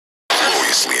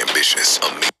seriously ambitious.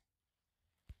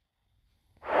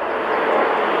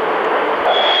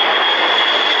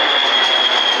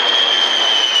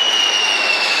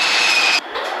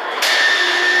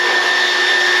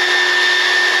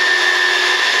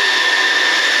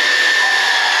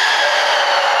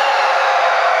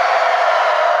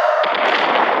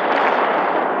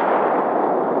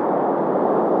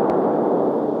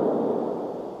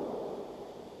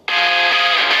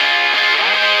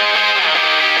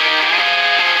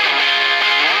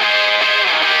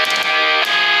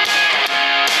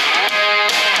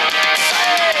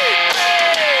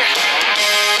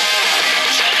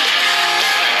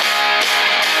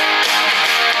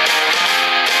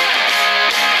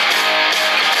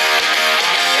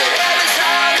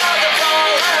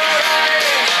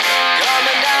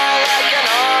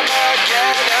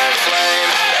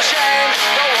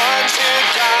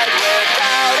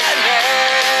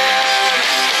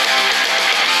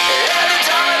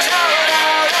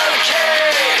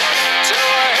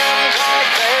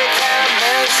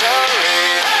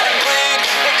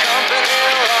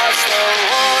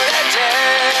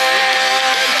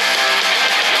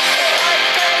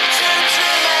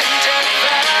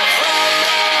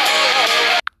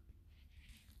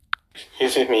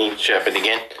 Excuse me, Shepard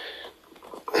again.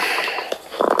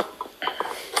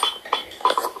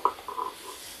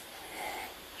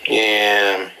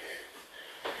 Yeah,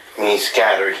 me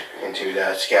scattered into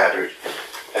the scattered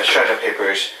shredded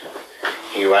papers.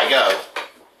 Here I go.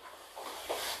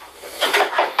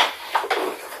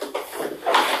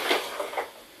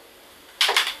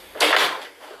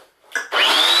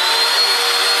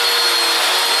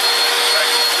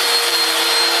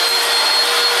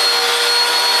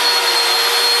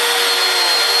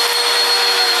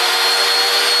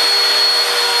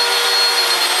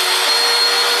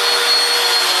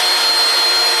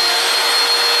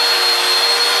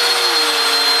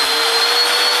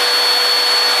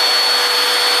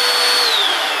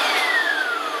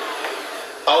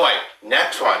 Oh wait,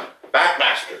 next one,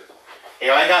 Vacmaster.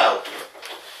 Here I go.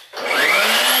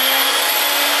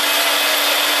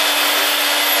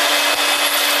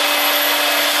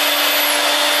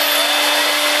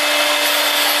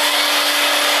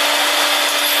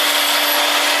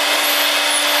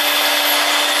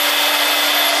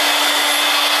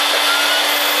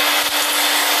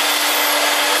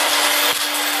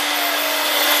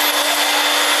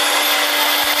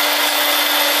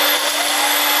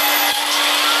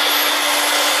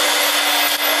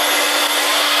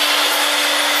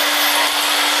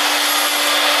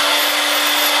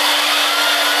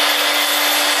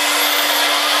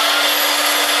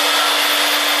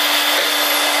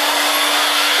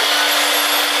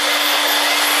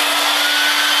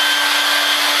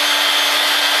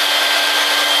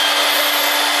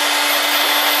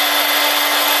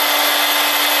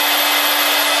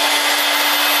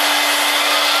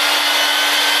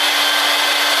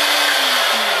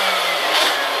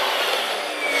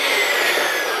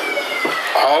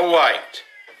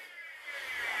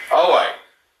 All right.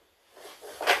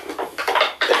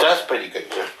 It does pretty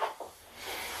good too.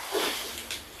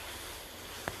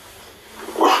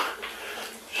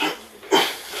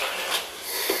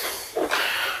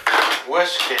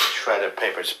 Let's get shredded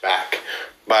papers back,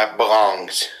 but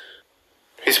belongs.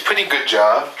 It's a pretty good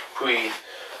job,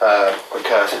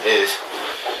 because it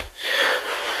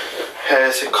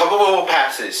has a couple of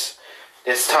passes.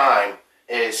 This time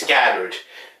it is scattered.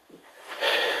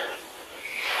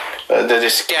 The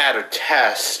scattered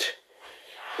test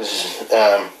is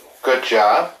good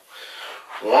job.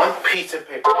 One piece of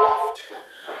paper left.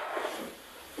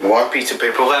 One piece of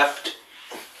paper left.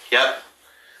 Yep.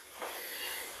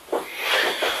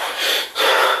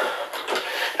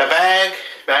 A bag,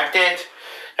 backed it,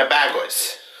 a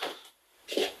bagless.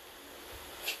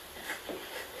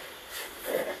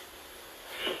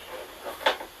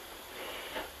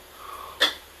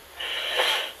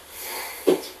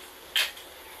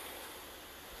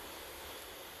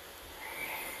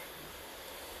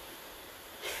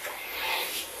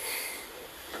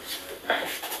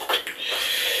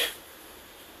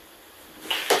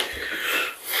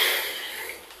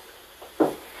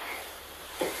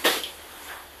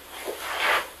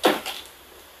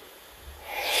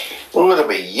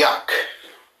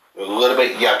 A little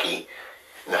bit yucky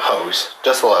in the hose,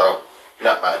 just a little,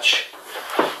 not much.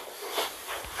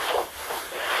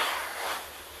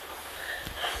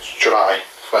 It's dry,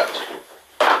 but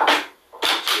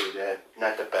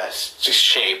not the best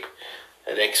shape.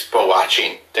 Thanks for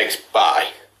watching. Thanks, bye.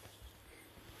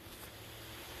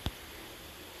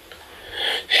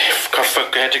 Don't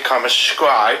forget to comment,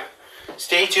 subscribe.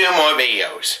 Stay tuned for more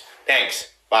videos.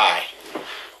 Thanks, bye.